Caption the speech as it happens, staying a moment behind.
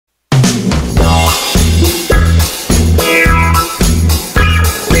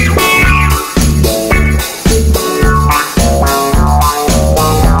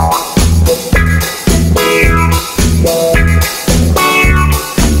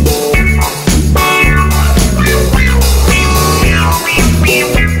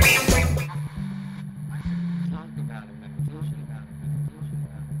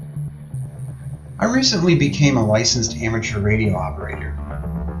recently became a licensed amateur radio operator.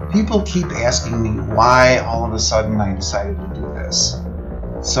 People keep asking me why all of a sudden I decided to do this.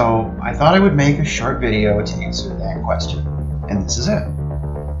 So I thought I would make a short video to answer that question, and this is it.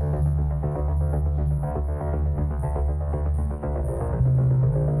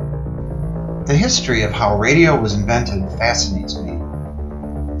 The history of how radio was invented fascinates me.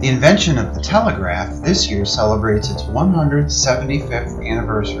 The invention of the telegraph this year celebrates its 175th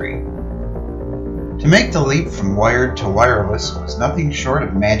anniversary. To make the leap from wired to wireless was nothing short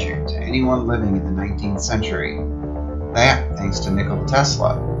of magic to anyone living in the 19th century. That thanks to Nikola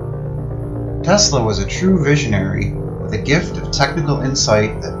Tesla. Tesla was a true visionary with a gift of technical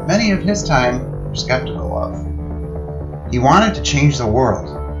insight that many of his time were skeptical of. He wanted to change the world,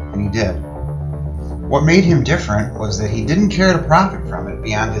 and he did. What made him different was that he didn't care to profit from it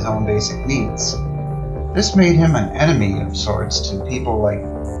beyond his own basic needs. This made him an enemy of sorts to people like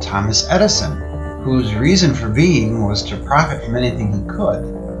Thomas Edison, whose reason for being was to profit from anything he could.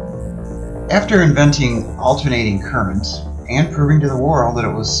 After inventing alternating current and proving to the world that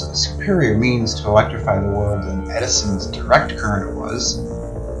it was a superior means to electrify the world than Edison's direct current was,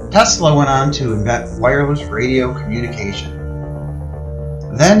 Tesla went on to invent wireless radio communication.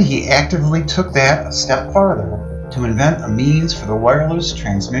 Then he actively took that a step farther to invent a means for the wireless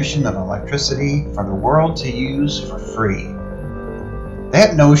transmission of electricity for the world to use for free.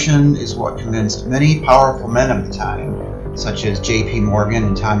 That notion is what convinced many powerful men of the time, such as J.P. Morgan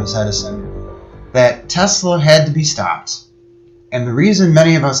and Thomas Edison, that Tesla had to be stopped, and the reason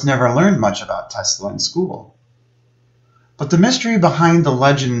many of us never learned much about Tesla in school. But the mystery behind the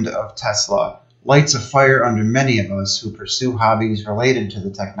legend of Tesla lights a fire under many of us who pursue hobbies related to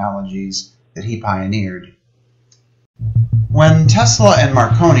the technologies that he pioneered. When Tesla and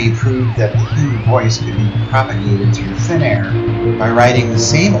Marconi proved that the human voice could be propagated through thin air by riding the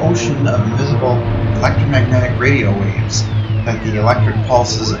same ocean of invisible electromagnetic radio waves that the electric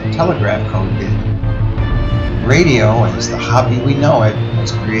pulses of telegraph code did, radio, as the hobby we know it,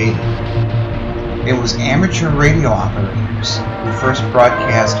 was created. It was amateur radio operators who first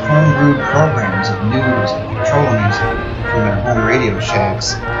broadcast home-brewed programs of news and control music from their home radio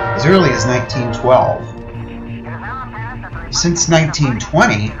shacks as early as 1912. Since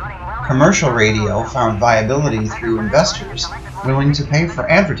 1920, commercial radio found viability through investors willing to pay for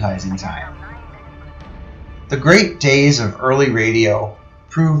advertising time. The great days of early radio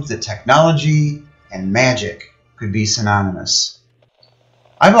proved that technology and magic could be synonymous.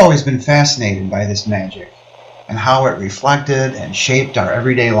 I've always been fascinated by this magic and how it reflected and shaped our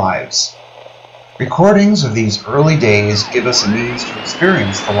everyday lives. Recordings of these early days give us a means to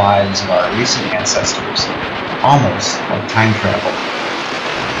experience the lives of our recent ancestors, almost like time travel.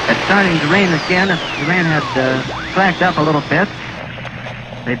 It's starting to rain again. The rain had slacked up a little bit.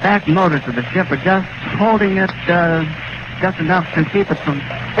 The back motors of the ship are just holding it just enough to keep it from...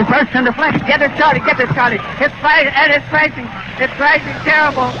 It's burst into flames. Get it started. It's fighting, and it's crashing. It's crashing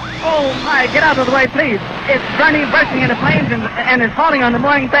terrible. Oh, my, get out of the way, please. It's bursting into flames, and it's falling on the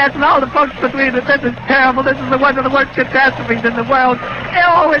mooring mast and all the folks between it. This is terrible. This is one of the worst catastrophes in the world.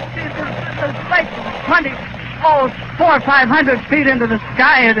 Oh, it's like 400 or 500 feet into the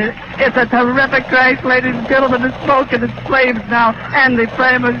sky, and it's a terrific crash, ladies and gentlemen. The smoke and the flames now, and the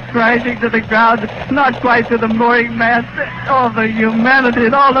flame is crashing to the ground, not quite to the mooring mast. All the humanity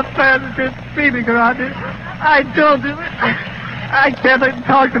and all the fans are just speeding around it. I told you, I can't even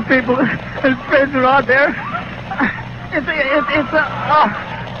talk to people. His friends are out there.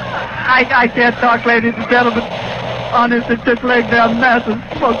 I can't talk, ladies and gentlemen. Honest, it's just laying down massive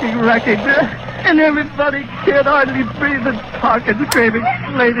smoking wreckage. And everybody can't hardly breathe and talk and screaming.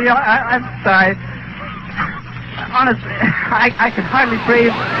 Lady, I'm sorry. Honestly, I can hardly breathe.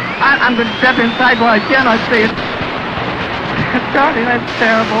 I'm going to step inside while I cannot see it. Darling, that's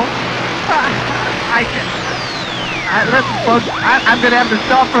terrible. Listen, folks, I'm going to have to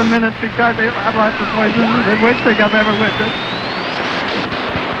stop for a minute because I've lost the voice. This is the worst thing I've ever witnessed.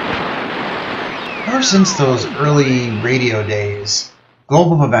 Ever since those early radio days,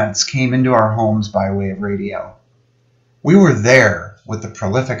 global events came into our homes by way of radio. We were there with the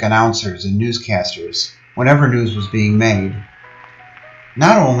prolific announcers and newscasters whenever news was being made.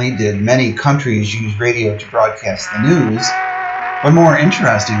 Not only did many countries use radio to broadcast the news, but more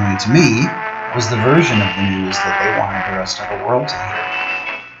interestingly to me was the version of the news that they wanted the rest of the world to hear.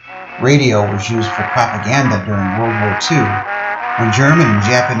 Radio was used for propaganda during World War II, when German and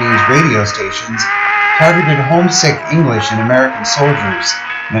Japanese radio stations targeted homesick English and American soldiers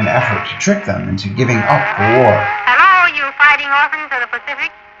in an effort to trick them into giving up the war. Hello, you fighting orphans of the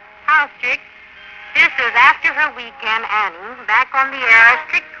Pacific. House chick. This is After Her Weekend Annie, back on the air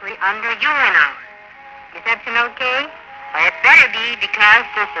strictly under UN hours. Reception okay? Well, it better be, because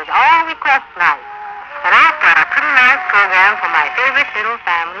this is all request night. And I've got a pretty nice program for my favorite little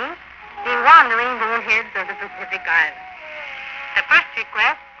family, the wandering boneheads of the Pacific Islands. The first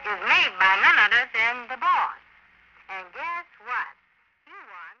request is made by none other than the boss. And guess what? You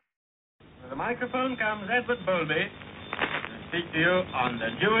won. To the microphone comes Edward Bowlby to speak to you on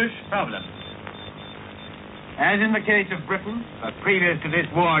the Jewish problem. As in the case of Britain, but previous to this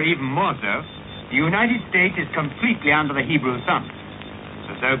war even more so, the United States is completely under the Hebrew thumb.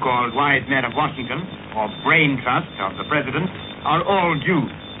 The so-called wise men of Washington, or brain trusts of the president, are all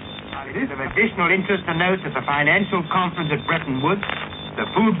Jews. It is of additional interest to note that the financial conference at Bretton Woods, the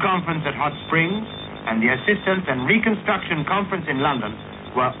food conference at Hot Springs, and the assistance and reconstruction conference in London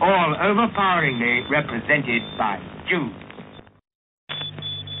were all overpoweringly represented by Jews.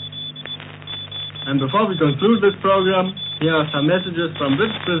 And before we conclude this program, here are some messages from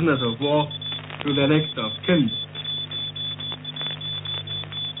British prisoners of war to their next of kin.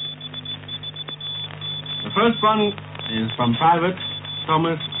 The first one is from Private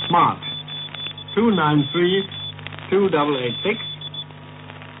Thomas Smart, 293-2886.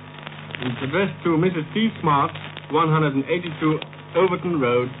 It's addressed to Mrs. C. Smart, 182 Overton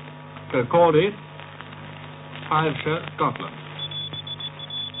Road, Kirkcaldy, Fyleshire, Scotland.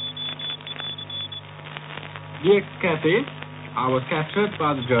 Dear Cathy, I was captured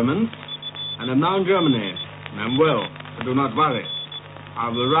by the Germans and am now in Germany and am well, so do not worry. I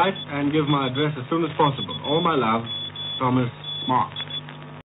will write and give my address as soon as possible. All my love, Thomas Smart.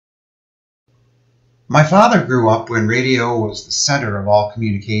 My father grew up when radio was the center of all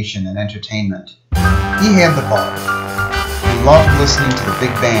communication and entertainment. He had the bug. He loved listening to the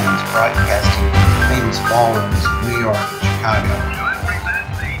big bands broadcasting from famous ballrooms of New York and Chicago.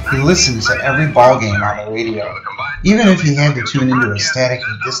 He listened to every ball game on the radio, even if he had to tune into a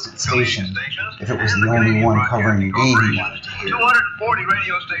statically distant station if it was the only one covering a game he wanted to hear.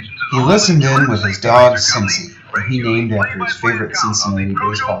 He listened in with his dog Cincy, who he named after his favorite Cincinnati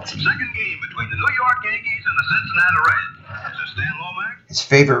baseball team. His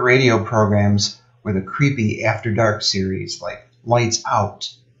favorite radio programs were the creepy After Dark series like Lights Out,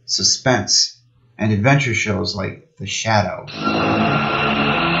 Suspense, and adventure shows like The Shadow.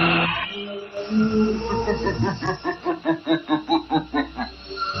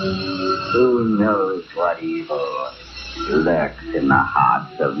 Who knows what evil lurks in the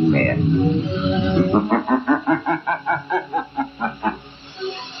hearts of men?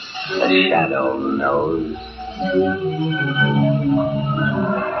 The shadow knows.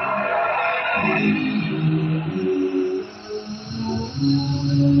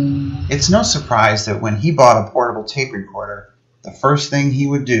 It's no surprise that when he bought a portable tape recorder, the first thing he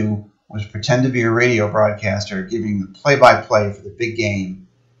would do was pretend to be a radio broadcaster giving the play-by-play for the big game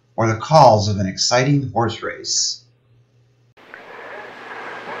or the calls of an exciting horse race.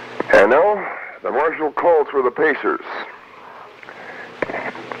 And now, the marshal calls for the Pacers.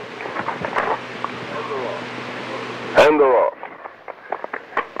 And they're off.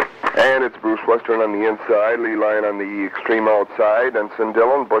 And it's Bruce Western on the inside, Lee Lyon on the extreme outside, and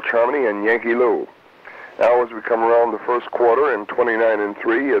Dillon, Butch Harmony, and Yankee Lou. Now, as we come around the first quarter in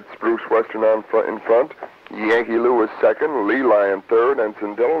 29-3, it's Bruce Western in front, Yankee Lou is second, Lee Lyon third, and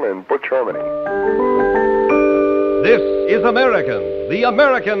Dillon and Butch Harmony. This is American, the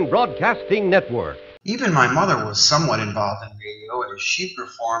American Broadcasting Network. Even my mother was somewhat involved in radio as she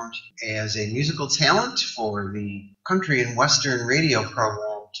performed as a musical talent for the country and western radio program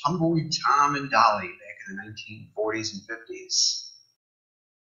Tumbleweed Tom and Dolly back in the 1940s and 50s.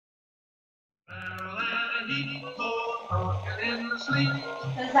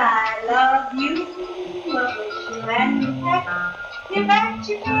 Cause I love you, love you and you bet, you bet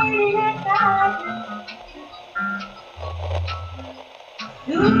you pretty yes I do.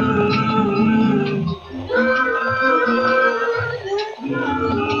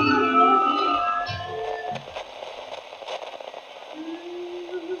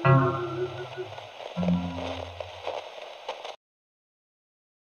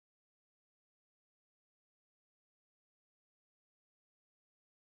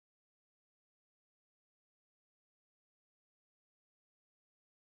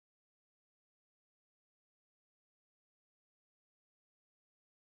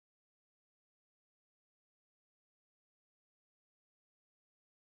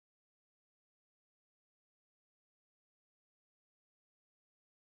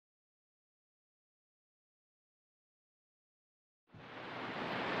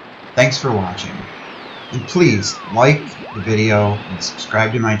 Thanks for watching, and please like the video and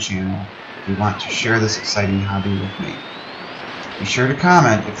subscribe to my channel if you want to share this exciting hobby with me. Be sure to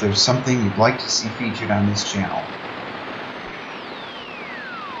comment if there's something you'd like to see featured on this channel. It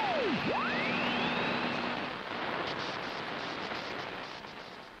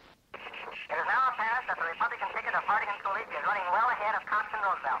is now apparent that the Republican ticket of Harding and Coolidge is running well ahead of Cox and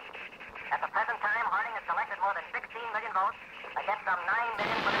Roosevelt. At the present time, Harding has collected more than 16 million votes against some 9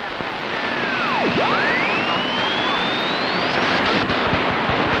 million for the Democrats.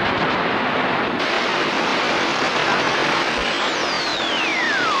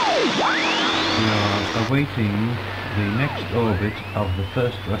 We are awaiting the next orbit of the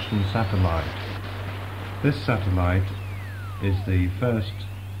first Russian satellite. This satellite is the first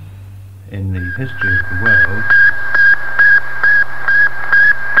in the history of the world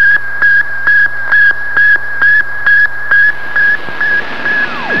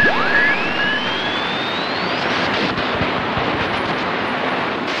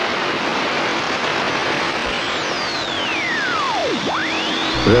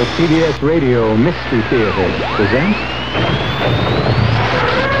The CBS Radio Mystery Theater presents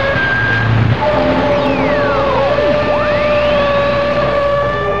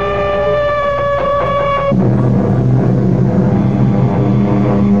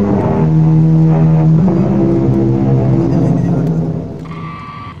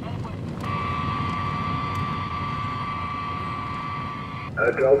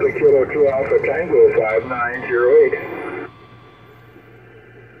Delta Kilo 2 Alpha Tango 5908.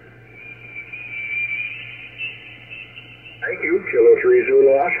 Thank you, Kilo 3 Zulu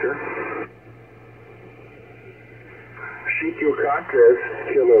Oscar. CQ contest,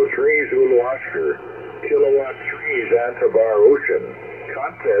 Kilo 3 Zulu Oscar. Kilowatt 3 Zanzibar Ocean.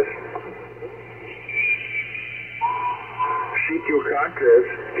 Contest. CQ contest,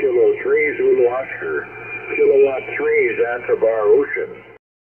 Kilo 3 Zulu Oscar. Kilowatt 3 Zanzibar Ocean.